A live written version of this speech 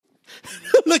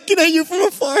looking at you from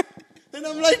afar. And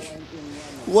I'm like,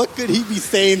 what could he be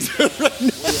saying to her right now?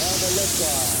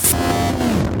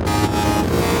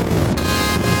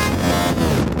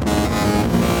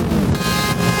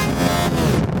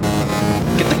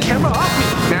 Get the camera off me,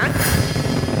 man.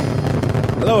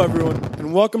 Hello, everyone,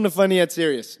 and welcome to Funny Yet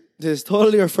Serious. This is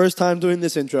totally our first time doing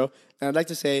this intro, and I'd like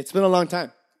to say it's been a long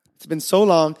time. It's been so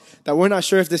long that we're not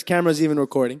sure if this camera is even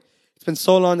recording. It's been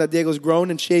so long that Diego's grown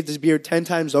and shaved his beard 10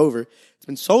 times over. It's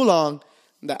been so long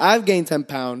that I've gained 10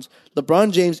 pounds.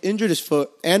 LeBron James injured his foot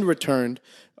and returned.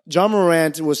 John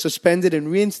Morant was suspended and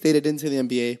reinstated into the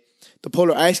NBA. The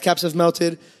polar ice caps have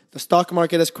melted. The stock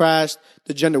market has crashed.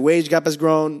 The gender wage gap has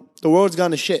grown. The world's gone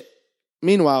to shit.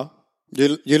 Meanwhile,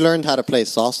 You learned how to play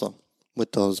salsa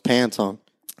with those pants on.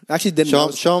 I actually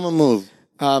didn't. Show him a move.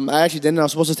 I actually didn't. I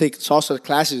was supposed to take salsa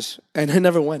classes, and I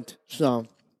never went. So,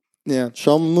 yeah.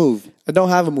 Show him a move. I don't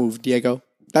have a move, Diego.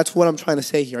 That's what I'm trying to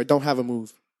say here. I don't have a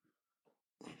move.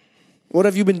 What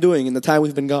have you been doing in the time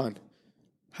we've been gone?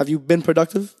 Have you been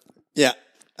productive? Yeah.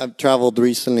 I've traveled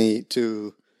recently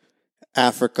to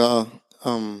Africa,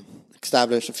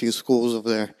 established a few schools over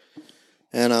there.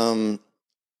 And,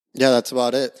 yeah, that's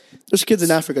about it. There's kids in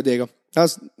Africa, Diego.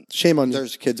 That's shame on you.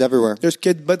 There's kids everywhere. There's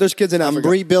kids in Africa.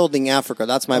 I'm rebuilding Africa.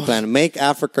 That's my plan. Make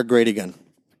Africa great again.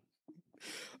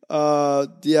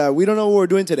 Yeah, we don't know what we're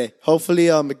doing today. Hopefully,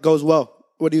 it goes well.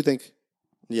 What do you think?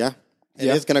 Yeah. It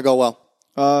is going to go well.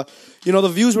 The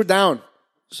views were down.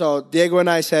 So Diego and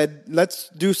I said, let's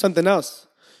do something else.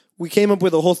 We came up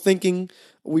with a whole thinking.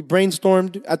 We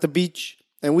brainstormed at the beach,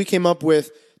 and we came up with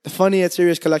the Funny Yet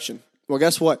Serious collection. Well,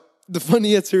 guess what? The Funny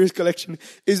Yet Serious collection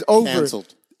is over.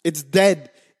 Canceled. It's dead.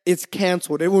 It's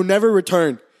canceled. It will never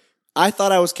return. I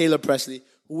thought I was Caleb Presley.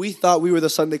 We thought we were the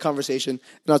Sunday Conversation.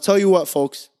 And I'll tell you what,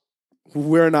 folks,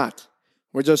 we're not.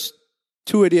 We're just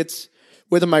two idiots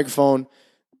with a microphone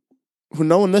who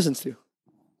no one listens to.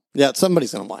 Yeah,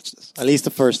 somebody's going to watch this. At least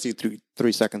the first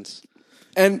 3 seconds.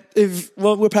 And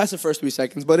we're past the first 3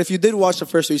 seconds, but if you did watch the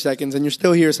first 3 seconds and you're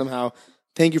still here somehow,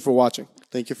 thank you for watching.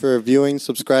 Thank you for viewing,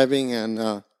 subscribing,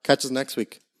 and catch us next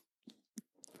week.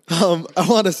 I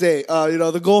want to say,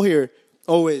 the goal here,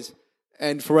 always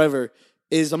and forever,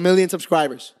 is 1 million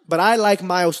subscribers. But I like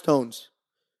milestones.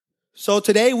 So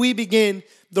today we begin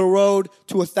the road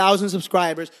to 1,000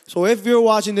 subscribers. So if you're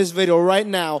watching this video right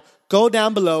now, go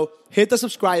down below, hit the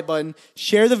subscribe button,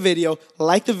 share the video,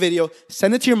 like the video,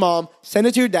 send it to your mom, send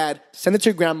it to your dad, send it to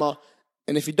your grandma.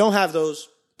 And if you don't have those,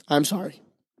 I'm sorry.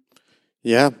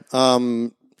 Yeah.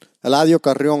 Eladio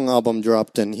Carrión album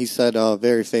dropped, and he said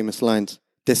very famous lines.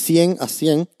 De 100 a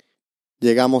 100,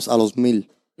 llegamos a los 1000.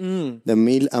 De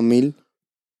 1000 a 1000,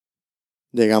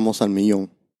 llegamos al millón.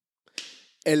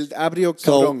 El abrio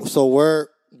cabrón. So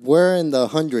we're in the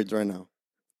hundreds right now.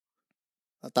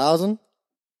 1,000,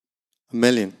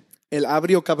 1,000,000. El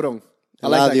abrio cabrón.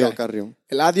 Eladio Carrión.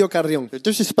 Eladio Carrión. You're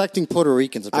disrespecting Puerto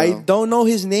Ricans, bro. I don't know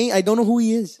his name. I don't know who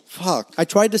he is. Fuck. I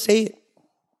tried to say it.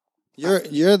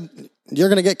 You're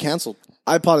gonna get canceled.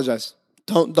 I apologize.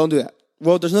 Don't do that.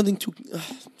 Well, there's nothing to.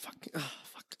 Fuck.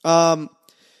 I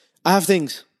have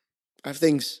things. If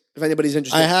anybody's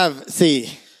interested.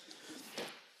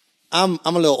 I'm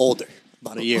a little older.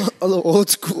 About a year. A little old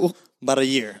school. About a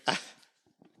year.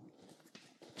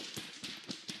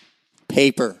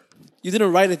 Paper. You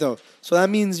didn't write it though, so that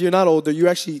means you're not older. You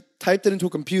actually typed it into a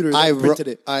computer and printed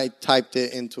it. I typed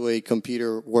it into a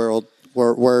computer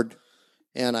word,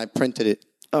 and I printed it.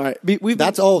 All right.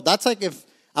 That's old. That's like if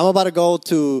I'm about to go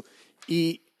to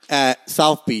eat at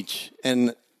South Beach,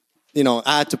 and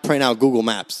I had to print out Google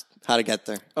Maps how to get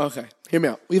there. Okay, hear me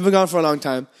out. We've been gone for a long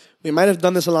time. We might have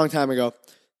done this a long time ago,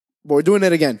 but we're doing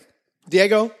it again.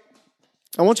 Diego,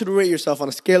 I want you to rate yourself on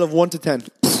a scale of 1 to 10.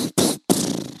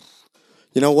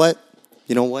 You know what?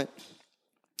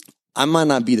 I might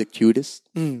not be the cutest,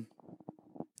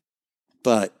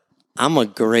 but I'm a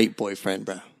great boyfriend,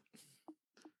 bro.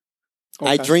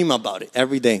 Okay. I dream about it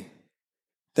every day.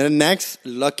 The next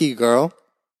lucky girl,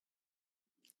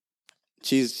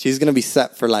 she's gonna be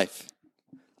set for life.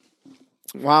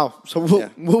 Wow. So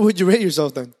what would you rate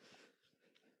yourself then?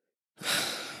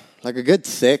 Like a good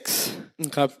 6.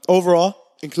 Okay. Overall,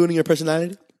 including your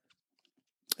personality?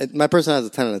 My personality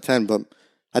is a 10 out of 10, but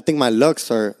I think my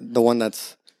looks are the one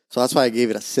that's... So that's why I gave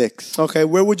it a 6. Okay,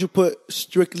 where would you put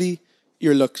strictly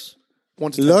your looks?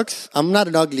 1 to 10. Looks? I'm not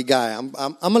an ugly guy. I'm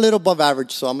a little above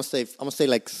average, so I'm gonna say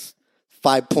like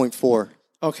 5.4.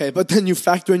 Okay, but then you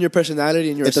factor in your personality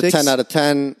and you're it's a 6? It's a 10 out of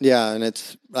 10, yeah, and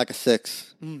it's like a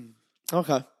 6.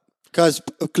 Okay. Because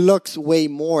looks way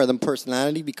more than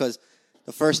personality, because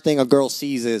the first thing a girl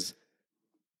sees is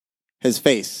his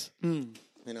face. You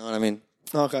know what I mean?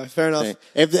 Okay, fair enough.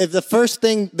 If the first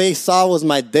thing they saw was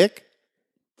my dick,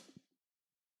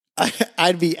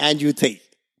 I'd be Andrew Tate.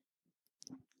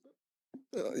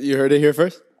 You heard it here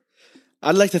first.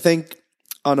 I'd like to think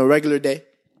on a regular day,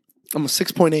 I'm a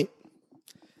 6.8.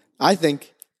 I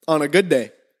think on a good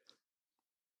day,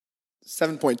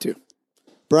 7.2.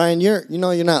 Bryan, you're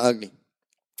not ugly.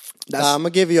 I'm gonna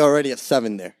give you already a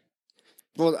 7 there.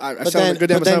 Well, I said on a good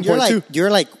day, I'm a 7.2.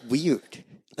 You're like weird.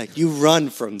 Like you run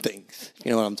from things.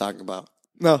 You know what I'm talking about?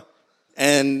 No.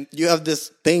 And you have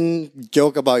this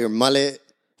joke about your mullet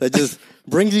that just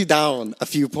brings you down a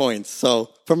few points. So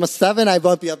from a 7, I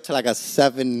bump you up to like a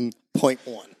 7.1.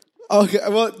 Okay,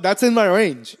 well, that's in my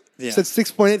range. Yeah. You said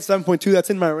 6.8, 7.2. That's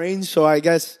in my range, so I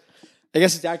guess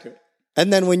it's accurate.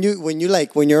 And then when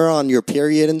you're on your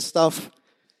period and stuff,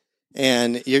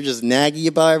 and you're just naggy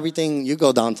about everything, you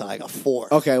go down to like a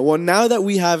 4. Okay, well, now that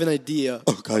we have an idea.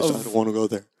 Oh, guys, I don't want to go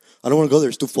there. I don't want to go there.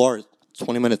 It's too far. It's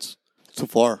 20 minutes. It's too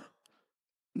far.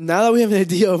 Now that we have an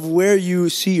idea of where you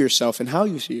see yourself and how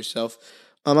you see yourself,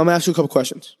 I'm going to ask you a couple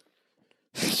questions.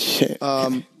 Shit.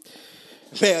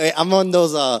 Wait, I'm on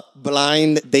those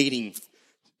blind dating.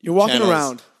 You're walking channels.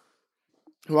 around.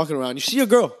 You're walking around. You see a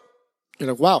girl. You're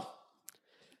like, wow,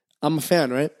 I'm a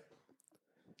fan, right?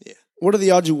 Yeah. What are the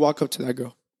odds you walk up to that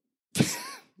girl?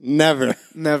 Never.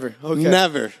 Never. Okay.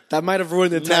 Never. That might have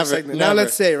ruined the entire segment. Now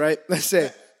let's say, right? Let's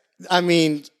say. I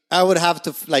mean, I would have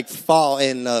to like fall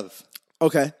in love.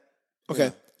 Okay. Okay.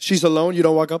 Yeah. She's alone. You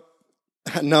don't walk up?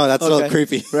 No, that's a little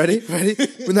creepy. Ready?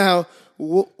 Now,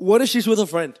 what if she's with a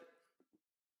friend?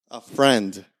 A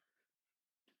friend?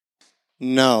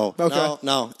 No. Okay.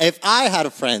 No. If I had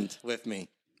a friend with me.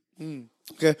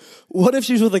 Okay. What if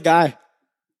she's with a guy?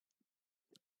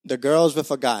 The girl's with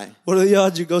a guy. What are the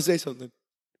odds you go say something?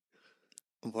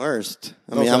 Worst.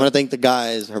 I mean, I'm going to think the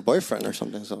guy is her boyfriend or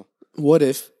something. So, what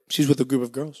if she's with a group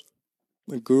of girls?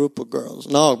 A group of girls?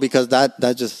 No, because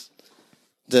that's just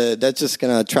going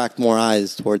to attract more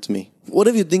eyes towards me. What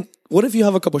if you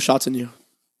have a couple shots in you?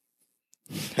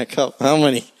 How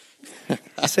many?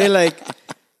 Say like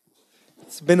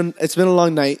it's been a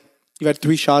long night. You've had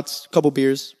 3 shots, a couple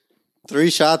beers.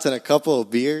 3 shots and a couple of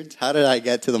beers? How did I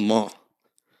get to the mall?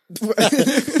 That's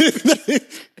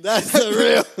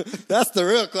the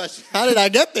real question. How did I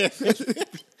get there?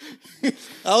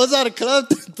 I was at a club,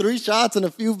 3 shots and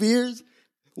a few beers.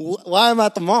 Why am I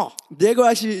at the mall? Diego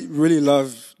actually really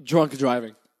loves drunk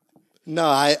driving. No,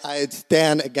 I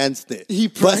stand against it.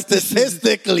 But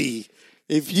statistically,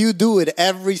 if you do it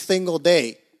every single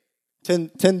day, Tim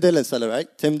Dillon said it, right?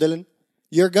 Tim Dillon,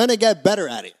 you're gonna get better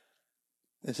at it.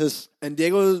 It's just, and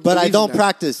Diego, but I don't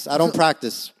practice. I don't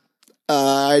practice.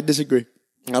 I disagree.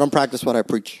 I don't practice what I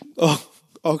preach. Oh,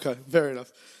 okay, fair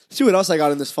enough. Let's see what else I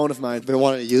got in this phone of mine. I've been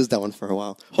wanting to use that one for a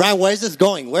while. Bryan, where's this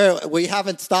going? We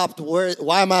haven't stopped.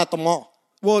 Why am I at the mall?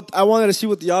 Well, I wanted to see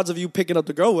what the odds of you picking up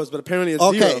the girl was, but apparently it's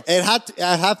 0. Okay,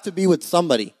 I have to be with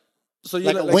somebody. So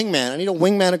you're like a wingman. I need a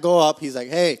wingman to go up. He's like,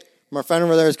 hey, my friend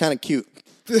over there is kind of cute.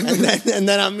 and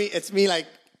then it's me like.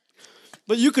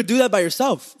 But you could do that by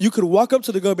yourself. You could walk up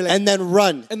to the girl and be like... And then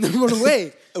run. And then run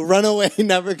away. Run away,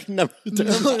 never turn.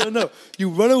 No.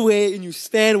 You run away and you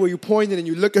stand where you pointed and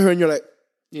you look at her and you're like,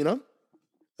 you know?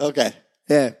 Okay.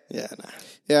 Yeah. Yeah, nah.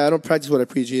 Yeah, I don't practice what I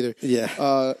preach either.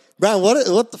 Yeah. Bryan,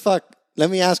 what the fuck? Let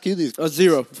me ask you these. A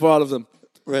 0 for all of them.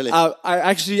 Really?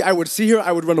 I would see her,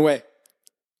 I would run away.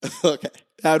 Okay.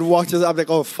 I would walk to the... I'd be like,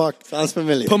 oh, fuck. Sounds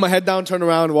familiar. Put my head down, turn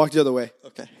around, and walk the other way.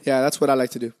 Okay. Yeah, that's what I like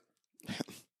to do.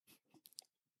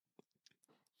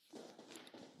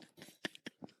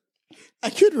 I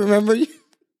could remember you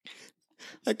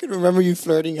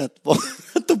flirting at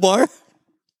the bar.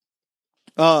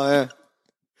 Oh, yeah.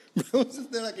 I was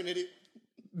just there like an idiot.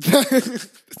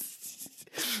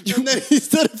 And then he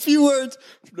said a few words.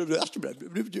 I'm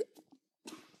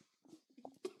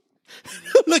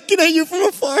looking at you from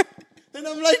afar. And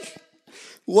I'm like,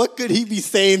 what could he be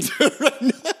saying to her right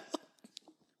now?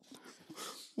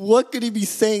 What could he be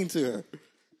saying to her?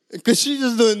 Because she's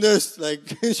just doing this, like,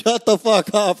 shut the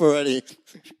fuck up already.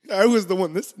 I was the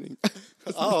one listening.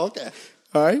 Oh, okay.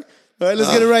 All right,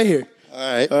 let's get it right here. All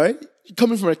right. You're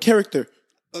coming from a character.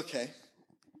 Okay.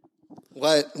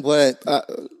 What?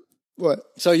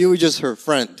 So you were just her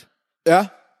friend? Yeah.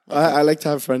 Okay. I like to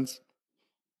have friends.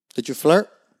 Did you flirt?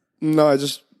 No,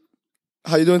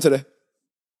 how you doing today?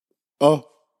 Oh,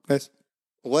 nice.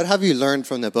 What have you learned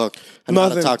from the book and how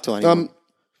to talk to anyone?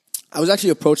 I was actually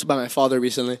approached by my father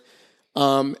recently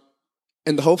in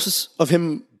the hopes of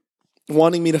him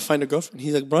wanting me to find a girlfriend.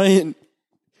 He's like, Bryan,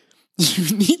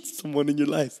 you need someone in your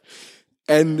life.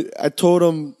 And I told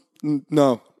him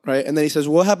no, right? And then he says,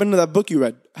 what happened to that book you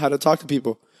read, How to Talk to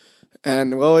People?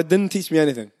 And, well, it didn't teach me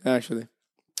anything, actually.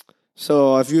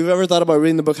 So if you've ever thought about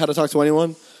reading the book How to Talk to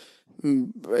Anyone,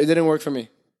 it didn't work for me.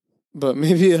 But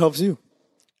maybe it helps you.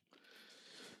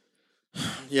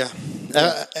 Yeah.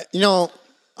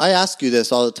 I ask you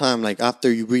this all the time. Like,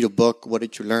 after you read a book, what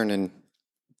did you learn? And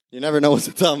you never know what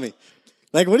to tell me.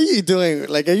 Like, what are you doing?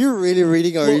 Like, are you really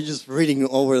reading, or are you just reading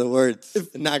over the words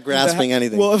and not grasping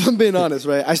anything? Well, if I'm being honest,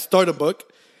 right, I start a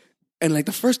book, and like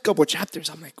the first couple of chapters,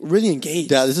 I'm like really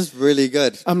engaged. Yeah, this is really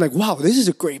good. I'm like, wow, this is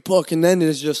a great book. And then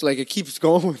it's just like, it keeps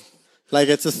going. Like,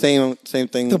 it's the same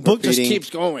thing. The book just keeps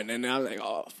going. And I'm like,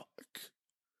 oh, fuck.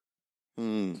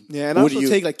 Yeah, and I also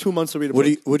take like 2 months to read a book.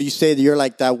 Would you say that you're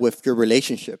like that with your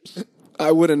relationships?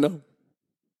 I wouldn't know.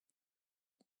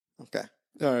 Okay.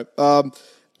 All right.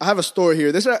 I have a story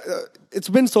here. This it's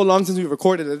been so long since we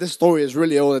recorded that this story is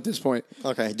really old at this point.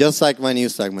 Okay, just like my new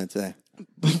segment today.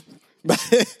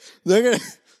 they're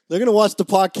gonna watch the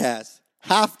podcast.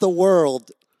 Half the world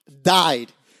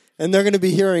died, and they're gonna be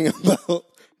hearing about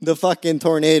the fucking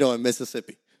tornado in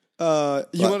Mississippi. You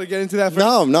want to get into that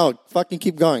first? No. Fucking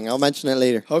keep going. I'll mention it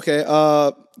later. Okay.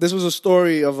 This was a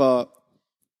story of a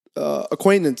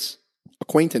acquaintance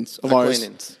of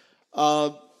ours.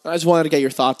 I just wanted to get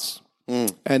your thoughts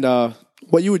and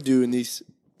what you would do in these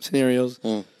scenarios.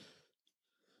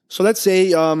 So let's say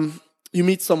you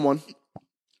meet someone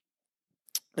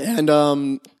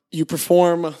and you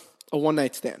perform a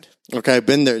one-night stand. Okay,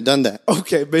 been there, done that.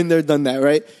 Okay, been there, done that,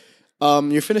 right?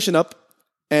 You're finishing up,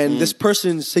 and this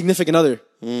person's significant other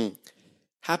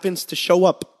happens to show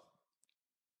up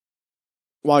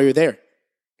while you're there,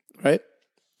 right?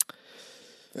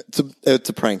 It's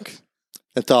a prank.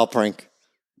 It's all prank.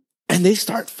 And they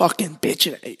start fucking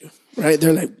bitching at you, right?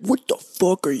 They're like, what the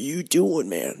fuck are you doing,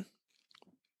 man?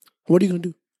 What are you going to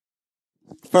do?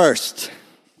 First,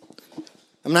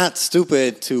 I'm not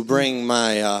stupid to bring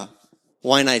my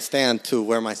one-night stand to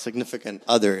where my significant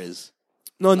other is.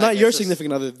 No, like, not your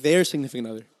significant other. Their significant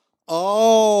other.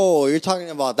 Oh, you're talking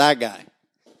about that guy.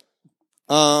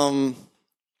 Damn,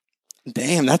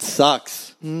 that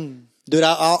sucks. Dude,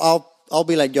 I'll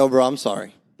be like, yo, bro, I'm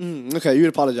sorry. Okay, you'd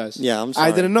apologize. Yeah, I'm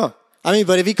sorry. I didn't know. I mean,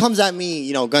 but if he comes at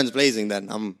me, guns blazing, then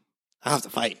I have to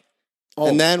fight. Oh.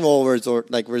 And then we'll resort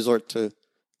to,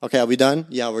 okay, are we done?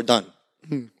 Yeah, we're done.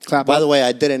 Clap. By the way,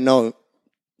 I didn't know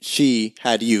she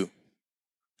had you.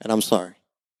 And I'm sorry.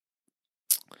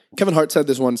 Kevin Hart said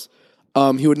this once.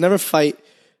 He would never fight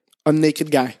a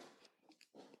naked guy.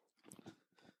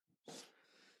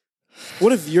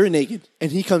 What if you're naked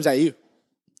and he comes at you? You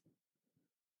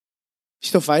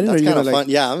still fighting? That's kind of fun.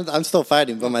 Yeah, I'm still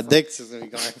fighting, but my dick's is going to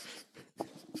be going.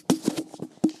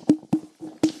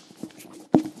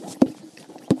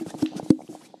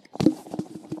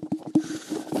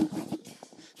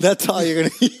 That's all you're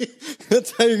gonna hear.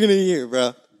 That's how you're gonna hear,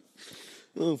 bro.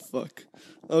 Oh fuck.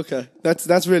 Okay,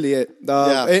 that's really it.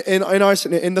 Yeah. In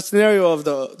the scenario of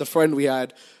the friend we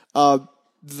had,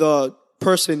 the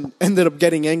person ended up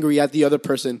getting angry at the other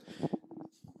person.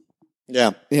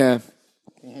 Yeah. Yeah.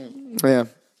 Yeah.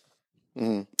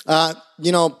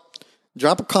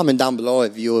 Drop a comment down below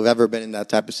if you have ever been in that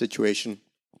type of situation.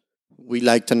 We'd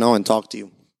like to know and talk to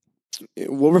you.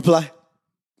 We'll reply.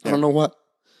 Yeah. I don't know what.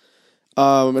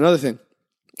 Another thing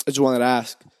I just wanted to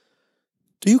ask.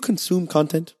 Do you consume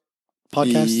content?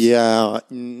 Podcasts? Yeah.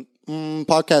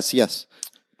 Podcasts, yes.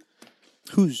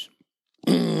 Whose?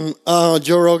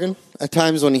 Joe Rogan, at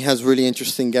times when he has really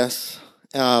interesting guests.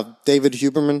 David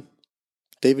Huberman.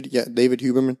 David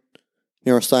Huberman,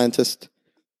 neuroscientist.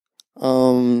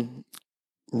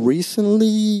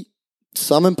 Recently,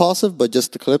 some Impulsive, but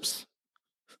just the clips.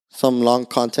 Some long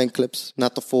content clips,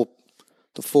 not the full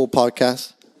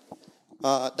podcast.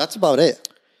 That's about it.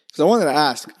 So I wanted to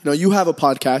ask, you have a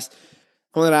podcast.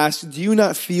 I wanted to ask, do you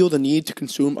not feel the need to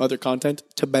consume other content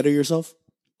to better yourself?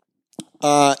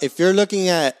 If you're looking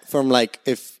at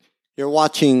if you're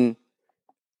watching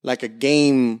like a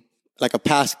game, like a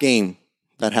past game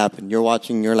that happened, you're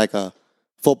like a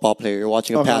football player, you're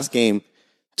watching a past game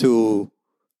to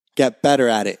get better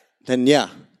at it, then yeah.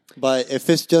 But if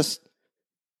it's just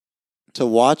to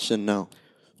watch, then no.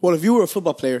 Well, if you were a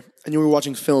football player and you were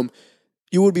watching film,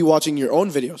 you would be watching your own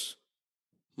videos.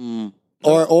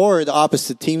 Or the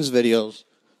opposite team's videos.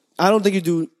 I don't think you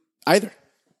do either.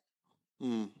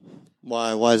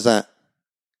 Why is that?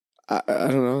 I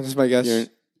don't know. That's my guess.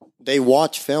 They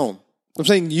watch film. I'm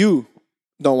saying you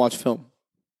don't watch film.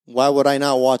 Why would I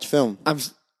not watch film?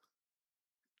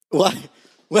 Why?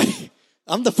 Wait,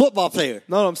 I'm the football player.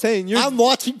 No, I'm saying I'm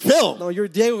watching film. No, you're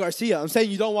Diego Garcia. I'm saying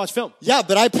you don't watch film. Yeah,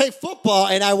 but I play football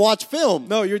and I watch film.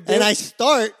 No, you're and I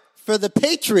start for the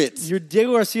Patriots. You're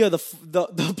Diego Garcia, the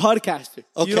podcaster.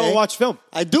 Okay. You don't watch film.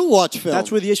 I do watch film.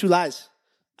 That's where the issue lies.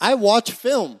 I watch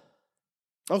film.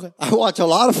 Okay. I watch a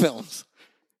lot of films.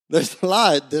 There's a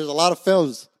lot of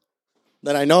films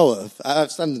that I know of.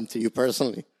 I've sent them to you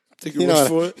personally. Take your wish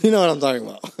for it. You know what I'm talking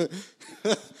about.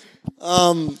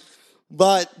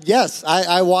 But yes,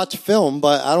 I watch film,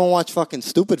 but I don't watch fucking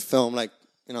stupid film like,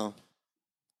 You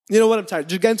know what? I'm tired.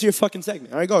 Just get into your fucking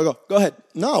segment. All right, go ahead.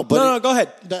 No, but No, go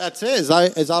ahead. That's it. Is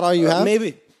that all you have?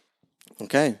 Maybe.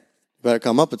 Okay. Better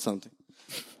come up with something.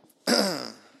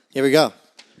 Here we go.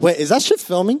 Wait, is that shit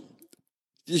filming?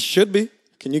 It should be.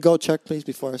 Can you go check, please,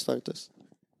 before I start this?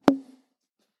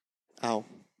 Ow.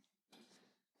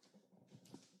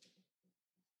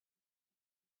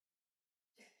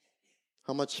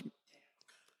 How much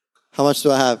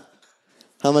do I have?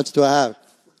 How much do I have?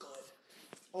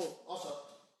 Oh, also.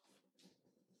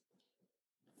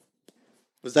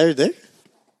 Was that your dick?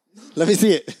 Let me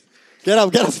see it. Get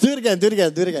up. Do it again.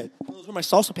 Those were my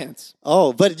salsa pants.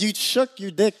 Oh, but you shook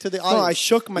your dick to the audience. No, I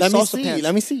shook my salsa pants.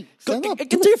 Let me see. Stand up. Get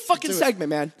to your fucking segment,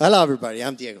 man. Hello, everybody.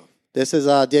 I'm Diego. This is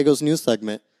Diego's news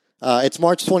segment. It's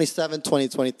March 27,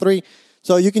 2023.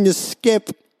 So you can just skip.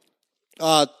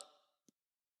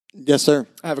 Yes, sir.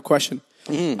 I have a question.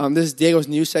 Mm-hmm. This is Diego's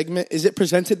news segment. Is it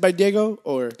presented by Diego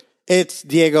or? It's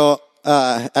Diego.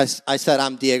 As I said,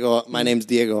 I'm Diego. My name's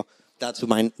Diego. That's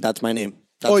my name.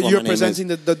 That's you're presenting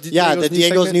the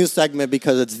Diego's news segment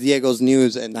because it's Diego's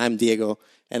news and I'm Diego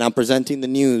and I'm presenting the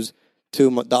news to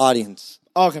the audience.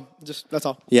 Oh, okay, that's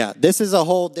all. Yeah, this is a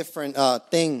whole different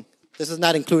thing. This is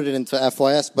not included into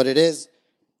FYS, but it is.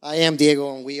 I am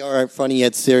Diego and we are funny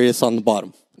yet serious on the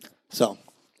bottom. So,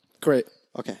 great.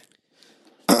 Okay.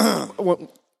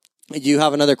 You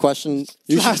have another question?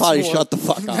 You should probably shut the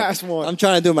fuck up. Last one. I'm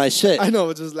trying to do my shit. I know,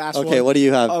 it's just last one. Okay, what do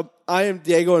you have? I am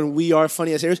Diego and we are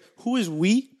funny as serious. Who is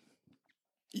we?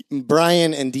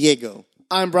 Bryan and Diego.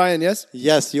 I'm Bryan, yes?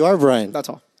 Yes, you are Bryan. That's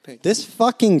all. This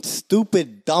fucking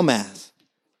stupid dumbass.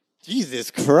 Jesus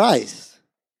Christ.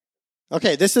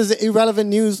 Okay, this is irrelevant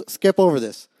news. Skip over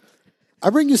this. I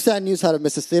bring you sad news out of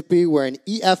Mississippi where an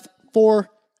EF4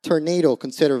 tornado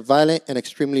considered violent and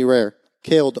extremely rare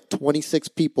killed 26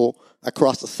 people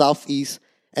across the southeast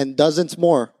and dozens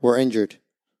more were injured.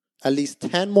 At least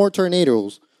 10 more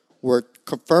tornadoes were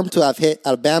confirmed to have hit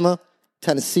Alabama,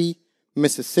 Tennessee,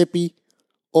 Mississippi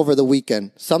over the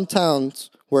weekend. Some towns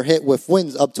were hit with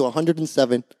winds up to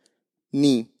 170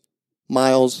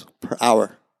 miles per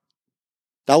hour.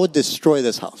 That would destroy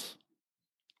this house.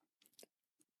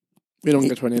 We don't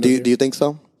get tornadoes. Do you think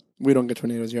so? We don't get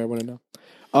tornadoes here. I want to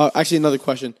know. Actually, another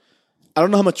question. I don't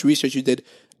know how much research you did.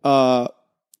 What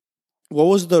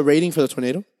was the rating for the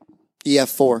tornado?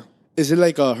 EF4. Is it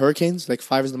like hurricanes? Like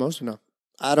 5 is the most or no?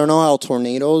 I don't know how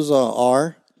tornadoes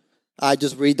are. I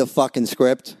just read the fucking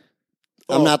script.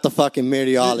 I'm not the fucking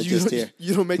meteorologist here.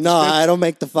 You don't make the script? No, I don't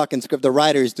make the fucking script. The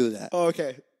writers do that. Oh,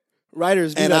 okay.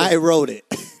 Writers do and that. I wrote it.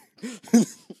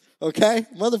 Okay?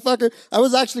 Motherfucker. I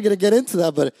was actually going to get into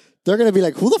that, but they're going to be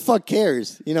like, who the fuck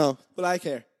cares? But I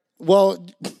care. Well,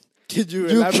 did you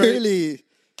elaborate? Clearly...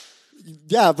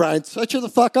 Yeah, Bryan, search it the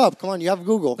fuck up. Come on, you have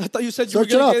Google. I thought you said you were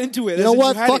going to get into it. You know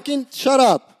what? Fucking shut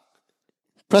up.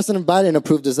 President Biden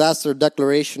approved disaster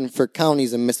declaration for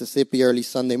counties in Mississippi early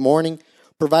Sunday morning,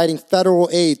 providing federal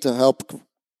aid to help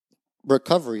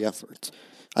recovery efforts.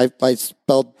 I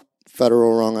spelled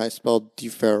federal wrong. I spelled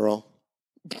deferral.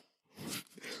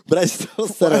 But I still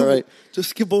said it right.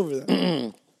 Just skip over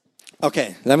that.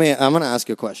 Okay, I'm going to ask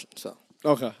you a question. So.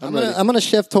 Okay, I'm gonna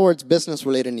shift towards business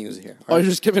related news here. Right? Are you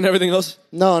just giving everything else?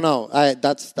 No.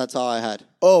 That's all I had.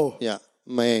 Oh, yeah.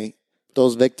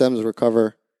 Those victims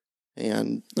recover,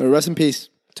 and rest in peace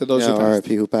to those who passed.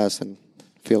 RIP who passed, and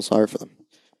feel sorry for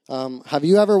them. Have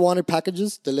you ever wanted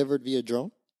packages delivered via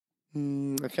drone?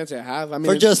 I can't say I have. I mean,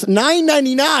 for just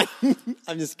 $9.99.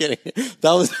 I'm just kidding.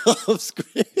 That was off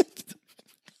script.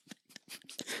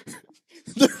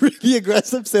 The really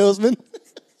aggressive salesman.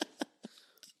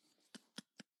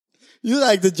 You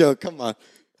like the joke. Come on.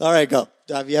 All right, go.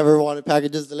 Have you ever wanted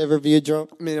packages delivered via drone?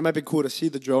 I mean, it might be cool to see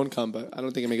the drone come, but I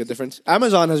don't think it make a difference.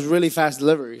 Amazon has really fast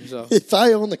delivery. So if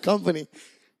I owned a company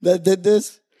that did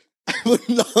this, I would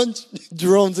launch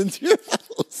drones into your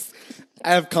house.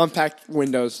 I have compact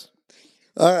windows.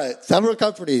 All right. Several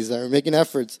companies are making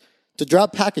efforts to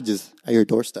drop packages at your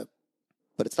doorstep,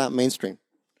 but it's not mainstream.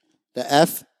 The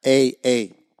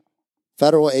FAA,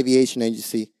 Federal Aviation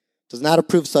Agency, does not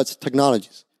approve such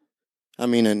technologies. I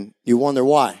mean, and you wonder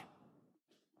why.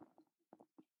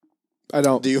 I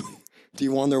don't. Do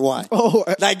you wonder why? Oh,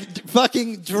 like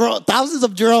fucking thousands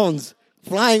of drones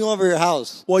flying over your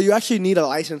house. Well, you actually need a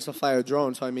license to fly a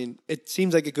drone, so I mean, it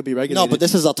seems like it could be regulated. No, but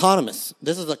this is autonomous.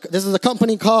 This is a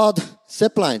company called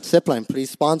Zipline. Zipline, please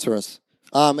sponsor us.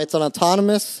 It's an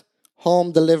autonomous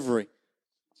home delivery.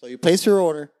 So you place your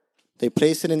order, they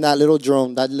place it in that little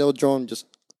drone. That little drone just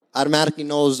automatically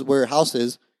knows where your house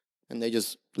is, and they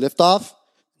just lift off,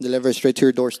 deliver it straight to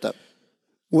your doorstep.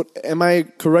 Am I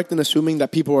correct in assuming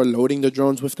that people are loading the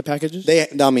drones with the packages? They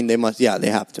must. Yeah, they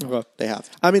have to. Okay. They have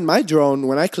to. I mean, my drone,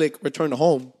 when I click return to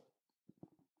home,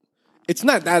 it's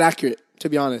not that accurate, to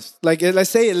be honest. Like, let's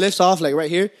say it lifts off, like, right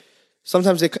here.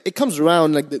 Sometimes it comes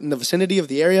around, like, in the vicinity of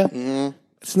the area. Mm-hmm.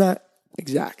 It's not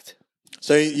exact.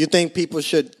 So you think people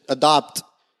should adopt,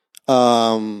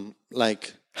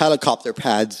 like, helicopter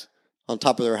pads on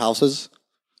top of their houses?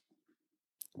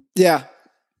 Yeah.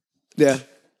 Yeah.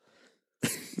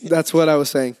 That's what I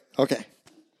was saying. Okay.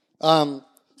 So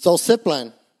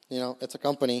Zipline, it's a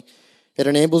company. It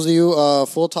enables you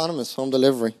full autonomous home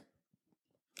delivery.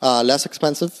 Less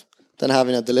expensive than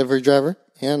having a delivery driver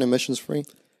and emissions free.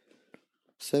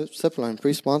 Zipline,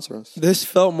 please sponsor us. This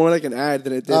felt more like an ad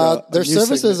than it did. Their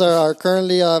services are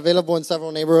currently available in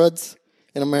several neighborhoods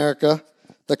in America.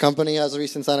 The company has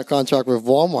recently signed a contract with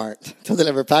Walmart to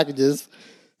deliver packages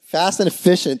fast and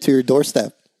efficient to your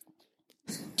doorstep.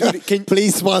 Dude,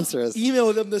 please sponsor us.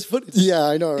 Email them this footage. Yeah,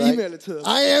 I know, right? Email it to them.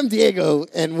 I am Diego,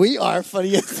 and we are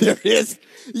Funny and Serious.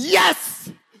 Yes!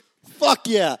 Fuck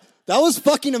yeah. That was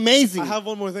fucking amazing. I have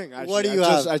one more thing. Actually. What do you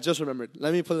have? I just remembered.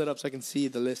 Let me pull it up so I can see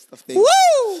the list of things.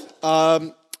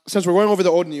 Woo! Since we're going over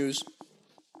the old news,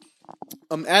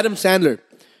 Adam Sandler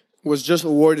was just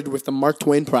awarded with the Mark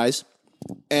Twain Prize,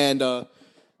 and a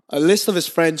list of his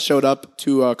friends showed up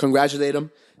to congratulate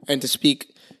him and to speak.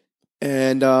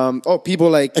 And, people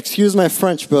like... Excuse my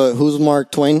French, but who's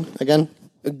Mark Twain again?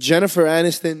 Jennifer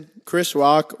Aniston, Chris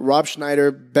Rock, Rob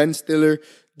Schneider, Ben Stiller,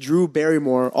 Drew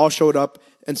Barrymore all showed up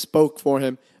and spoke for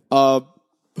him.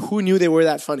 Who knew they were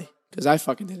that funny? Because I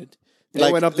fucking didn't.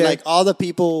 They went up there. Like all the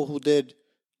people who did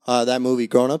that movie,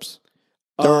 Grown Ups,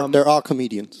 they're all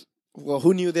comedians. Well,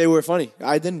 who knew they were funny?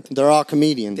 I didn't. They're all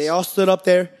comedians. They all stood up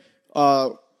there.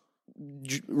 Rob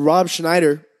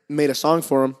Schneider made a song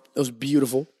for him. It was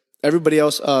beautiful. Everybody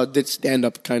else did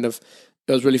stand-up, kind of.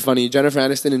 It was really funny. Jennifer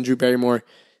Aniston and Drew Barrymore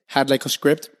had, like, a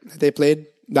script that they played.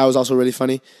 That was also really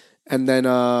funny. And then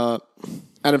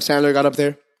Adam Sandler got up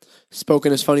there, spoke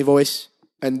in his funny voice,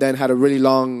 and then had a really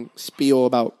long spiel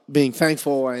about being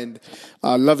thankful and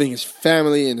loving his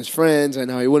family and his friends and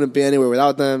how he wouldn't be anywhere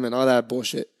without them and all that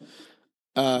bullshit.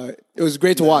 It was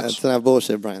great to watch. That's not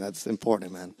bullshit, Brian. That's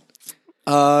important, man.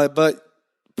 But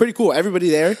pretty cool.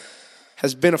 Everybody there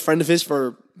has been a friend of his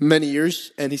for many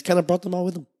years, and he's kind of brought them all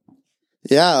with him.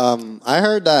 Yeah, I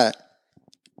heard that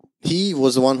he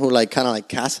was the one who kind of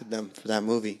casted them for that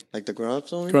movie, like the Grown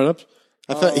Ups movie. Grown Ups.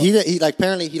 I felt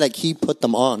apparently he put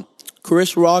them on.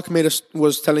 Chris Rock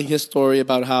was telling his story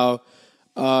about how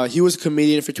he was a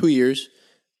comedian for 2 years,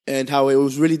 and how it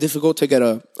was really difficult to get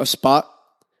a spot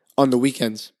on the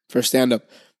weekends for stand-up,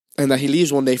 and that he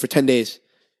leaves one day for 10 days.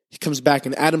 He comes back,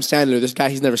 and Adam Sandler, this guy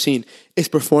he's never seen, is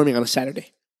performing on a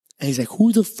Saturday. And he's like,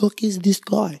 who the fuck is this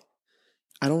guy?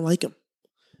 I don't like him.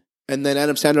 And then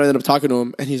Adam Sandler ended up talking to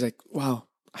him, and he's like, wow,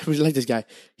 I really like this guy.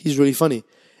 He's really funny.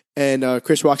 And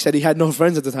Chris Rock said he had no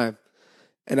friends at the time.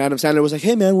 And Adam Sandler was like,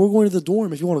 hey, man, we're going to the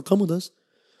dorm if you want to come with us.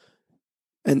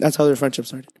 And that's how their friendship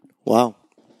started. Wow.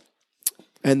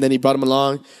 And then he brought him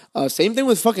along. Same thing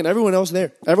with fucking everyone else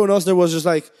there. Everyone else there was just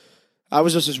like, I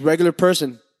was just this regular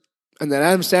person. And then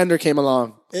Adam Sandler came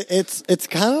along. It's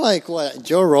kind of like what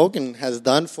Joe Rogan has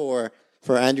done for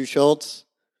Andrew Schultz,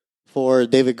 for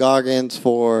David Goggins,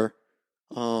 for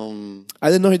I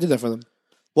didn't know he did that for them.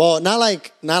 Well, not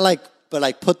like,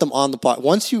 but put them on the pod.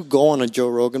 Once you go on a Joe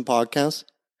Rogan podcast,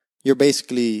 you're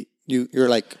basically you're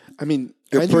like. I mean,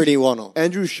 you're pretty well known.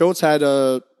 Andrew Schultz had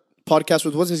a podcast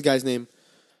with what's his guy's name?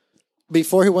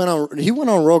 Before he went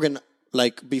on Rogan,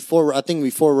 before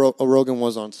Rogan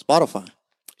was on Spotify.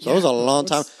 So it was a long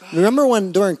time. Remember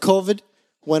when during COVID,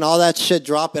 when all that shit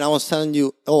dropped and I was telling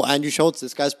you, oh, Andrew Schultz,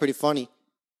 this guy's pretty funny.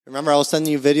 Remember I was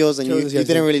sending you videos and you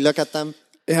didn't really look at them?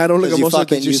 Yeah, I don't look at most of the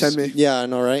things you sent me. Yeah, I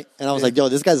know, right? And I was like, yo,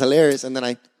 this guy's hilarious. And then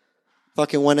I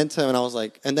fucking went into him and I was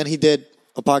like, and then he did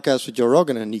a podcast with Joe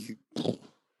Rogan and he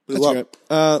blew up.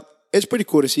 Right. It's pretty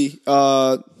cool to see.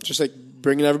 Just like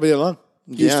bringing everybody along.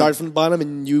 You started from the bottom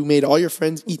and you made all your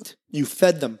friends eat. You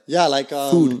fed them. Yeah,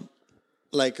 food.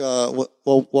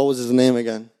 What was his name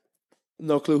again?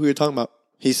 No clue who you're talking about.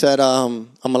 He said, I'm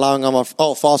allowing him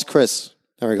False Chris.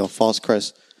 There we go. False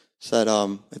Chris said,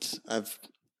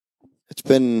 it's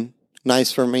been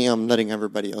nice for me. I'm letting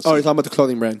everybody else. Oh, you're talking about the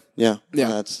clothing brand. Yeah.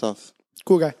 That stuff.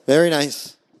 Cool guy. Very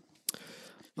nice.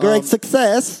 Great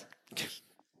success.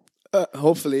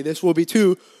 Hopefully, this will be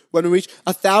 2 when we reach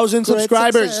 1,000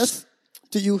 subscribers. Success.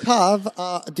 Do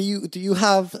you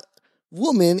have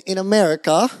women in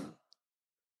America?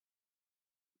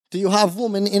 Do you have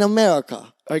women in America?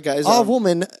 All right, guys. All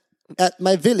women at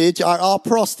my village are all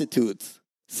prostitutes.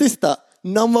 Sister,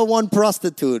 number 1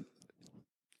 prostitute.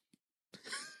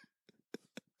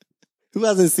 Who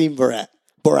hasn't seen Borat?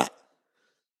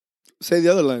 Say the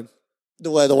other line. The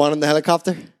one in the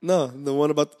helicopter? No, the one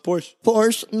about the Porsche.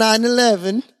 Porsche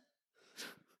 911.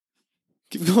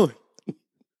 Keep going.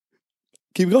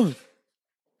 Keep going.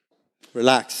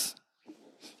 Relax.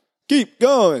 Keep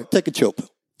going. Take a chill pill.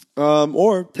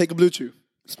 Or take a Blue Chew.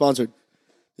 Sponsored.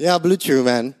 Yeah, Blue Chew,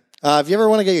 man. If you ever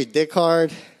want to get your dick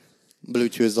hard, Blue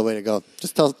Chew is the way to go.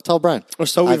 Just tell Bryan. Or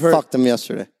so we've heard. I fucked him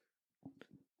yesterday.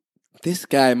 This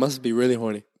guy must be really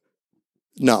horny.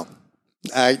 No.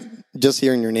 Just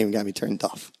hearing your name got me turned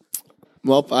off.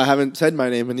 Well, I haven't said my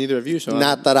name, and neither of you. So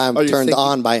Not that I'm turned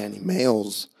on by any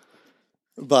males.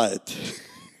 But,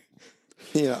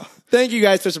 you know. Thank you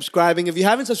guys for subscribing. If you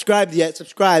haven't subscribed yet,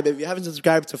 subscribe. If you haven't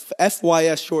subscribed to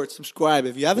FYS Shorts, subscribe.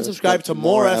 If you haven't subscribed to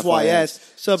more FYS,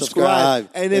 subscribe.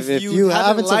 And if you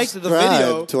haven't liked the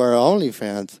video, to our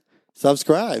OnlyFans,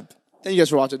 subscribe. Thank you guys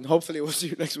for watching. Hopefully we'll see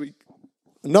you next week.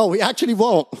 No, we actually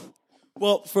won't.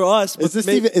 Well, for us,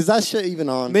 is that shit even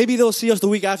on? Maybe they'll see us the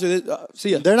week after this.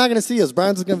 See ya. They're not going to see us.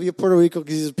 Bryan's going to be in Puerto Rico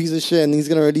because he's a piece of shit, and he's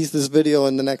going to release this video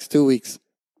in the next 2 weeks.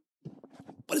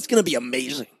 But it's going to be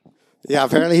amazing. Yeah,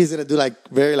 apparently he's going to do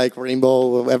very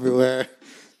rainbow everywhere.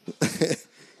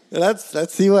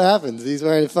 Let's see what happens. He's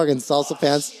wearing fucking salsa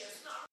pants.